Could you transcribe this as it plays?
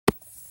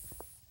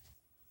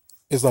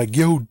It's like,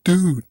 yo,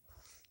 dude,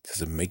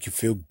 does it make you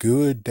feel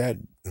good that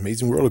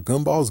Amazing World of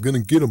Gumball is gonna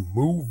get a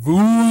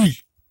movie?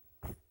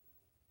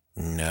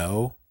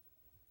 No.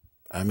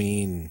 I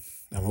mean,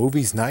 a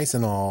movie's nice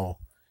and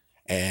all,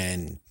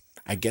 and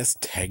I guess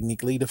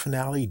technically the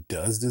finale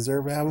does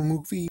deserve to have a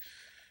movie.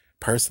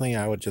 Personally,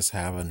 I would just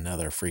have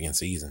another freaking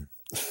season.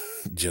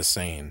 Just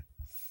saying.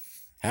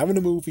 Having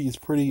a movie is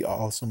pretty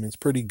awesome. It's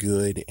pretty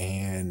good.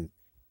 And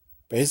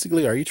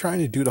basically, are you trying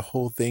to do the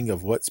whole thing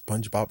of what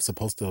SpongeBob's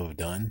supposed to have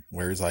done?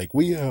 Where it's like,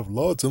 we have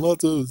lots and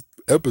lots of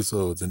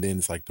episodes, and then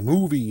it's like the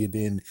movie, and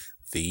then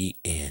the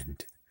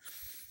end.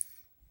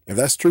 If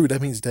that's true,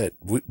 that means that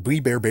We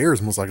Bear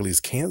Bears most likely is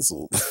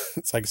canceled.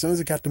 It's like as soon as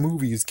it got the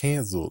movie, it's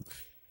canceled.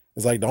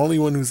 It's like the only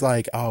one who's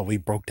like, oh, we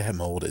broke that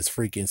mold is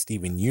freaking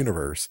Steven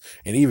Universe.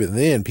 And even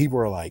then, people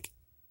are like,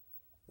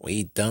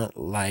 we don't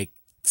like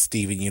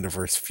Steven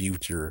Universe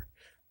Future.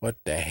 What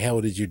the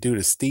hell did you do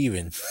to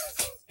Steven?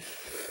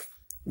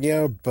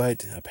 Yeah,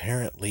 but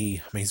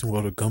apparently Amazing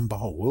World of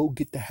Gumball will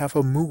get to have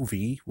a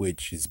movie,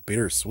 which is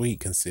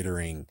bittersweet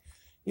considering,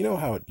 you know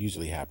how it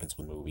usually happens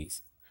with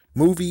movies.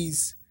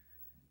 Movies,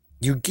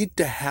 you get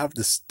to have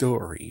the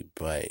story,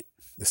 but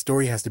the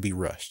story has to be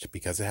rushed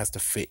because it has to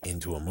fit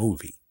into a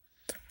movie.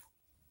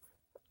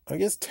 I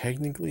guess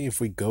technically, if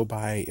we go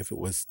by if it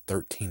was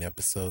 13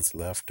 episodes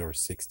left, or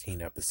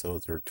 16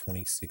 episodes, or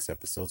 26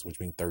 episodes, which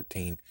means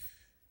 13.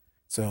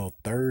 So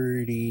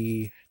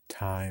 30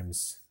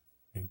 times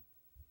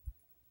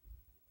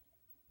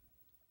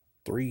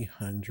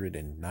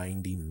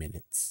 390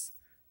 minutes,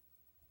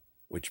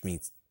 which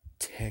means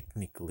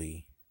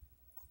technically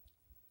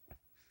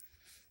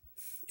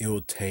it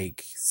will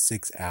take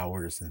 6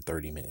 hours and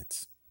 30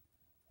 minutes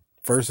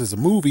versus a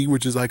movie,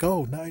 which is like,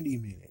 oh, 90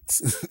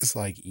 minutes. It's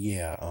like,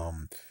 yeah,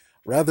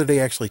 rather they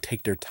actually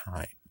take their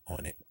time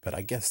on it. But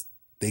I guess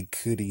they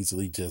could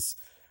easily just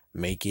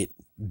make it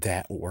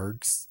that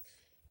works,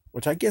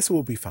 which I guess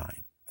will be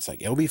fine. It's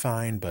like, it'll be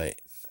fine, but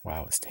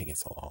wow, it's taking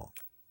so long.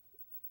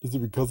 Is it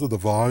because of the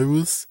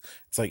virus?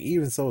 It's like,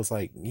 even so, it's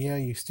like, yeah,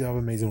 you still have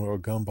Amazing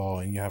World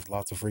Gumball, and you have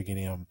lots of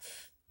freaking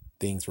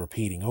things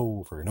repeating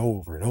over and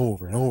over and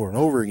over and over and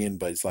over again.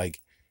 But it's like,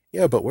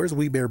 yeah, but where's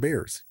We Bear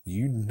Bears?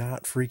 You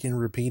not freaking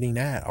repeating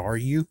that, are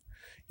you?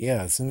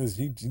 Yeah, as soon as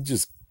you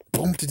just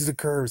bumped into the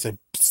curves and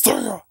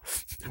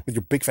with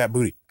your big fat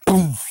booty,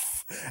 boom.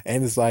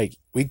 And it's like,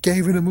 we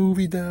gave it a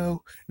movie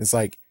though. And it's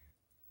like,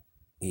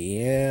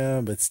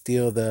 yeah, but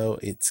still though,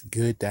 it's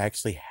good to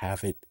actually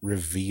have it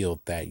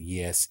revealed that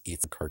yes,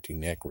 it's a Cartoon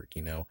Network,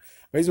 you know.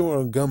 Amazing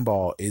World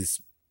Gumball is,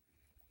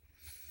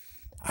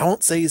 I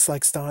won't say it's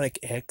like Sonic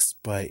X,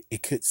 but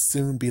it could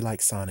soon be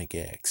like Sonic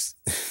X.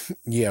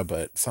 Yeah,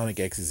 but Sonic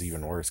X is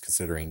even worse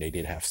considering they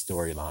did have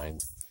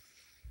storylines.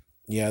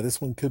 Yeah, this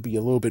one could be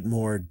a little bit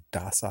more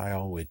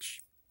docile,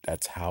 which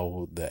that's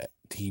how the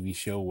TV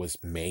show was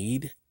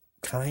made,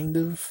 kind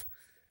of.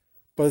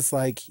 But it's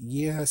like,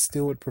 yeah, I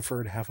still would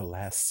prefer to have a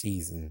last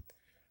season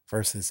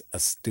versus a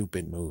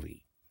stupid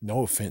movie.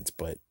 No offense,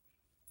 but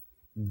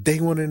they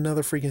wanted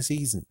another freaking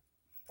season.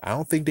 I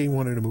don't think they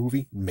wanted a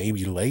movie.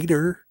 Maybe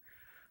later,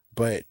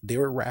 but they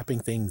were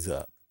wrapping things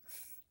up.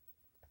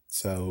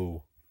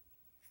 So,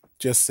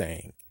 just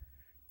saying.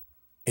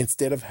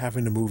 Instead of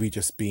having the movie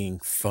just being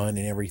fun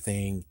and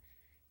everything,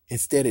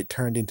 instead it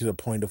turned into the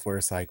point of where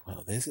it's like,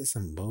 well, this is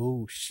some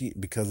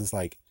bullshit, because it's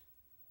like,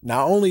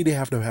 not only they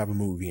have to have a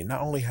movie, and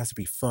not only has to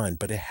be fun,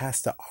 but it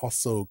has to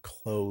also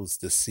close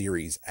the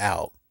series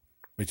out,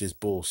 which is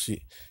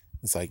bullshit.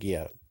 It's like,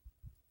 yeah,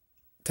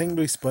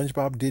 technically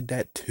SpongeBob did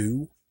that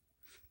too,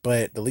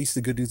 but at least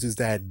the good news is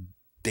that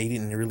they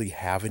didn't really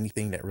have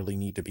anything that really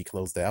need to be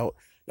closed out.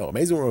 No,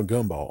 Amazing World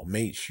Gumball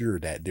made sure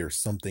that there's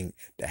something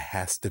that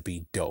has to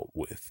be dealt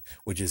with,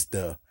 which is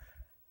the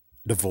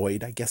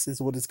void, I guess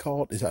is what it's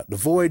called. Is that the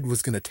void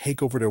was going to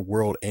take over their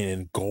world and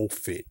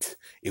engulf it.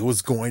 It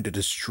was going to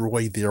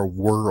destroy their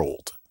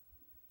world.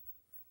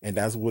 And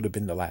that would have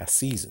been the last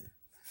season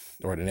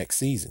or the next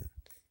season.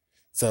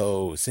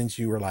 So since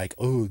you were like,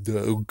 oh,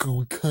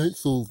 we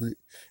canceled it,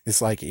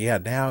 it's like, yeah,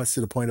 now it's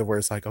to the point of where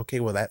it's like, okay,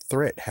 well, that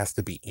threat has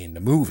to be in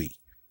the movie.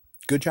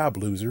 Good job,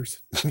 losers.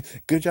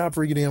 Good job,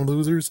 freaking damn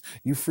losers.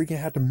 You freaking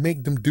had to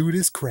make them do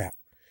this crap.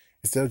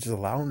 Instead of just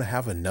allowing them to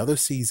have another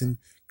season,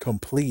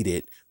 complete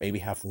it, maybe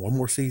have one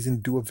more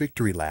season, do a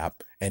victory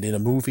lap, and in a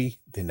movie,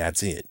 then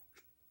that's it.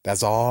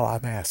 That's all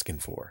I'm asking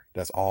for.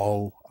 That's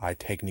all I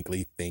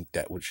technically think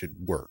that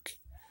should work.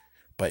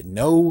 But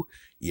no,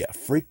 yeah,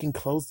 freaking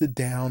closed it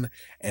down,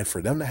 and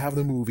for them to have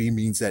the movie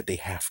means that they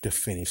have to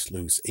finish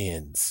loose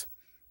ends.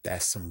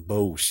 That's some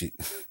bullshit.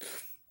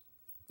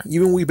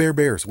 Even We Bear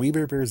Bears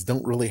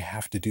don't really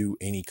have to do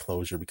any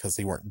closure because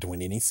they weren't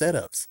doing any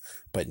setups.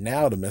 But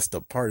now the messed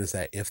up part is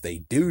that if they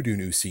do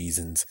new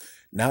seasons,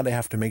 now they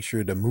have to make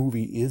sure the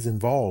movie is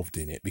involved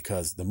in it,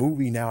 because the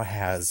movie now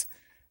has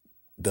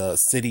the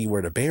city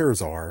where the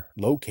bears are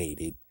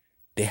located.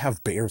 They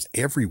have bears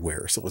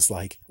everywhere. So it's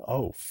like,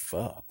 oh,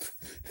 fuck.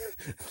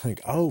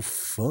 Like, oh,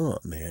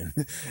 fuck, man.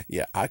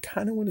 Yeah, I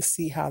kind of want to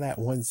see how that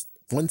one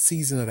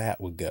season of that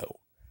would go.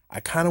 I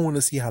kind of want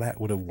to see how that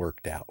would have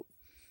worked out.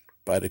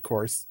 But of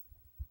course,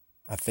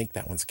 I think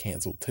that one's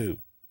canceled too.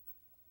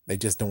 They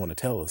just don't want to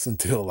tell us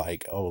until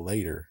like, oh,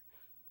 later.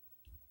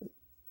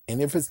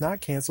 And if it's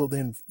not canceled,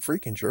 then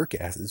freaking jerk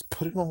asses,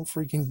 put it on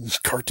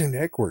freaking Cartoon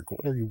Network.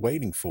 What are you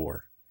waiting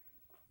for?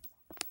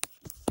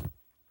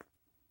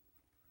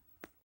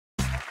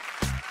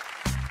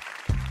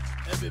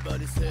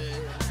 Everybody say,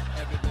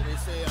 everybody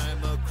say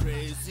I'm a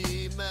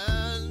crazy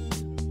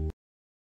man.